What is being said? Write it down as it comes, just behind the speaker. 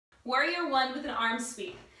Warrior one with an arm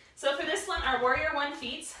sweep. So for this one, our warrior one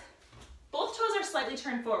feet, both toes are slightly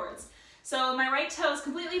turned forwards. So my right toe is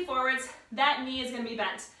completely forwards, that knee is going to be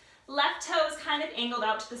bent. Left toe is kind of angled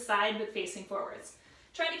out to the side but facing forwards.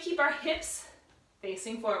 Trying to keep our hips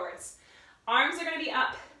facing forwards. Arms are going to be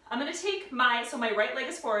up. I'm going to take so my right leg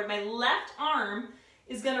is forward, my left arm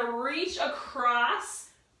is going to reach across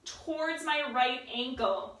towards my right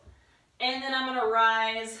ankle. And then I'm going to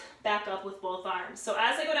rise back up with both arms. So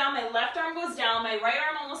as I go down, my left arm goes down, my right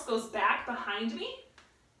arm almost goes back behind me,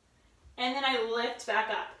 and then I lift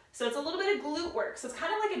back up. So it's a little bit of glute work. So it's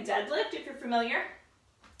kind of like a deadlift if you're familiar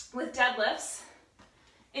with deadlifts,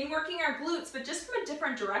 in working our glutes, but just from a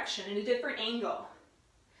different direction, in a different angle.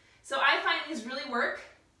 So I find these really work,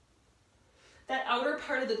 that outer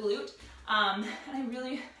part of the glute, and I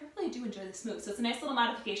really do enjoy this move. So it's a nice little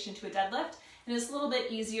modification to a deadlift, and it's a little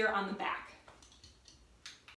bit easier on the back.